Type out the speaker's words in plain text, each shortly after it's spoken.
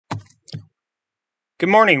Good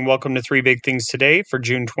morning. Welcome to Three Big Things Today for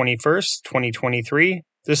June 21st, 2023.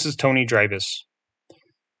 This is Tony Drybus.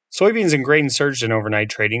 Soybeans and grain surged in overnight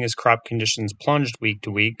trading as crop conditions plunged week to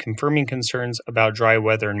week, confirming concerns about dry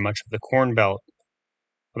weather in much of the Corn Belt.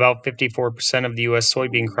 About 54% of the U.S.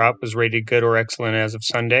 soybean crop was rated good or excellent as of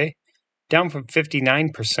Sunday, down from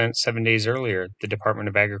 59% 7 days earlier, the Department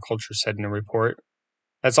of Agriculture said in a report.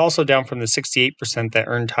 That's also down from the 68% that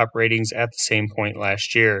earned top ratings at the same point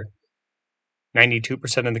last year.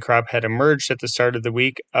 92% of the crop had emerged at the start of the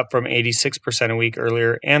week, up from 86% a week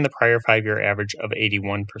earlier and the prior 5-year average of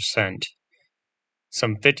 81%.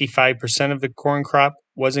 Some 55% of the corn crop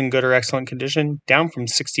was in good or excellent condition, down from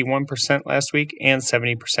 61% last week and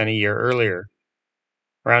 70% a year earlier.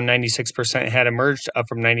 Around 96% had emerged, up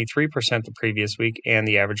from 93% the previous week and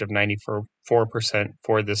the average of 94%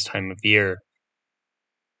 for this time of year.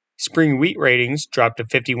 Spring wheat ratings dropped to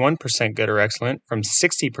 51% good or excellent from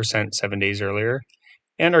 60% 7 days earlier,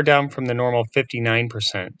 and are down from the normal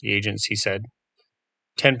 59%, the agency said.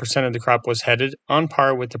 10% of the crop was headed on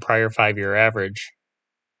par with the prior 5-year average.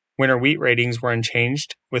 Winter wheat ratings were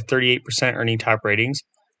unchanged, with 38% earning top ratings,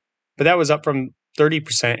 but that was up from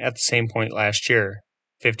 30% at the same point last year.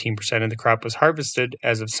 15% of the crop was harvested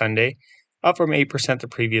as of Sunday, up from 8% the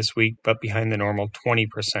previous week, but behind the normal 20%.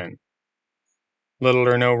 Little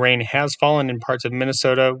or no rain has fallen in parts of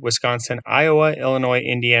Minnesota, Wisconsin, Iowa, Illinois,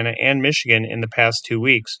 Indiana, and Michigan in the past 2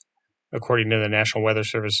 weeks, according to the National Weather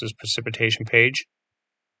Service's precipitation page.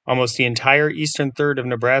 Almost the entire eastern third of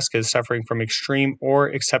Nebraska is suffering from extreme or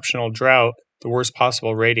exceptional drought, the worst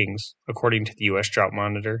possible ratings, according to the U.S. Drought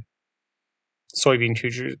Monitor. Soybean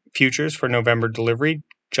futures for November delivery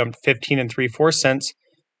jumped 15 3/4 cents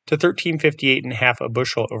to $13.58 a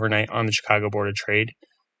bushel overnight on the Chicago Board of Trade.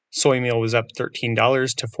 Soy meal was up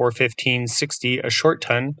 $13 to $415.60 a short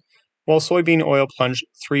ton, while soybean oil plunged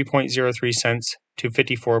 3.03 cents to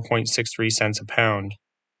 54.63 cents a pound.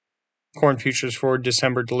 Corn futures for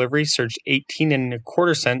December delivery surged 18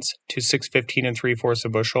 1/4 cents to $6.15 3/4 a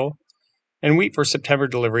bushel, and wheat for September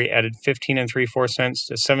delivery added 15 3/4 cents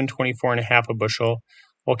to $7.24 a bushel,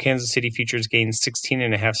 while Kansas City futures gained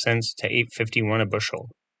 16.5 cents to $8.51 a bushel.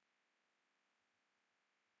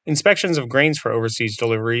 Inspections of grains for overseas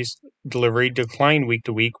delivery declined week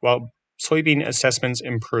to week, while soybean assessments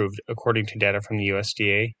improved, according to data from the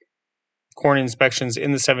USDA. Corn inspections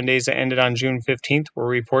in the 7 days that ended on June 15th were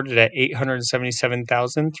reported at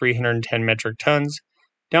 877,310 metric tons,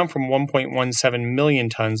 down from 1.17 million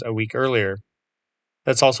tons a week earlier.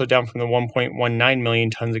 That's also down from the 1.19 million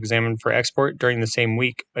tons examined for export during the same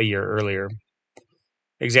week a year earlier.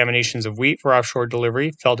 Examinations of wheat for offshore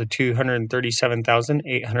delivery fell to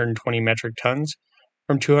 237,820 metric tons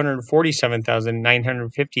from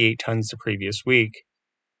 247,958 tons the previous week.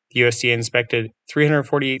 The USDA inspected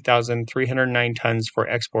 348,309 tons for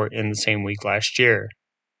export in the same week last year.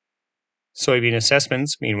 Soybean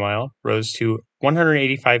assessments, meanwhile, rose to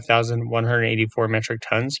 185,184 metric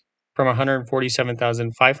tons from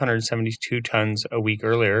 147,572 tons a week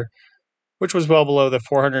earlier, which was well below the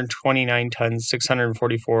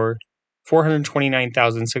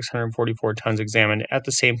 429,644 tons examined at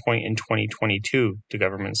the same point in 2022, the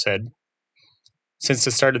government said. Since the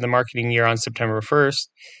start of the marketing year on September 1st,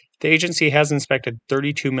 the agency has inspected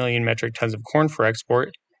 32 million metric tons of corn for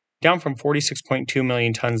export, down from 46.2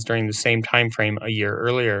 million tons during the same time frame a year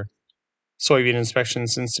earlier. Soybean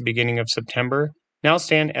inspections since the beginning of September now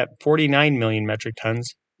stand at 49 million metric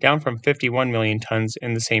tons, down from 51 million tons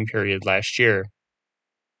in the same period last year.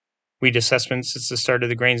 Wheat assessments since the start of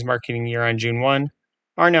the grains marketing year on June 1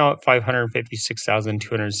 are now at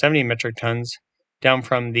 556,270 metric tons, down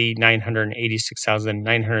from the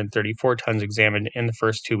 986,934 tons examined in the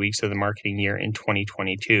first 2 weeks of the marketing year in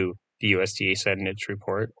 2022, the USDA said in its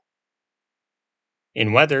report.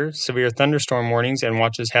 In weather, severe thunderstorm warnings and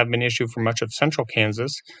watches have been issued for much of central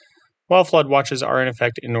Kansas, while flood watches are in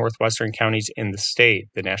effect in northwestern counties in the state,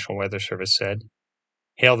 the National Weather Service said.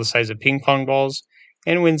 Hail the size of ping pong balls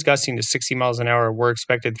and winds gusting to 60 miles an hour were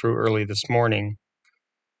expected through early this morning.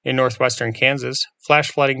 In northwestern Kansas,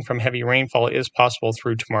 flash flooding from heavy rainfall is possible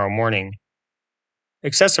through tomorrow morning.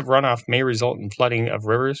 Excessive runoff may result in flooding of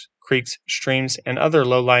rivers, creeks, streams, and other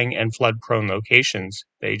low-lying and flood-prone locations,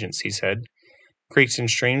 the agency said. Creeks and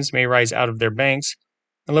streams may rise out of their banks,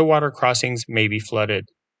 and low-water crossings may be flooded.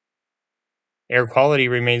 Air quality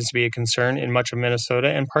remains to be a concern in much of Minnesota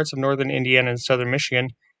and parts of northern Indiana and southern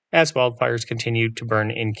Michigan as wildfires continue to burn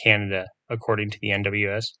in Canada, according to the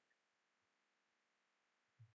NWS.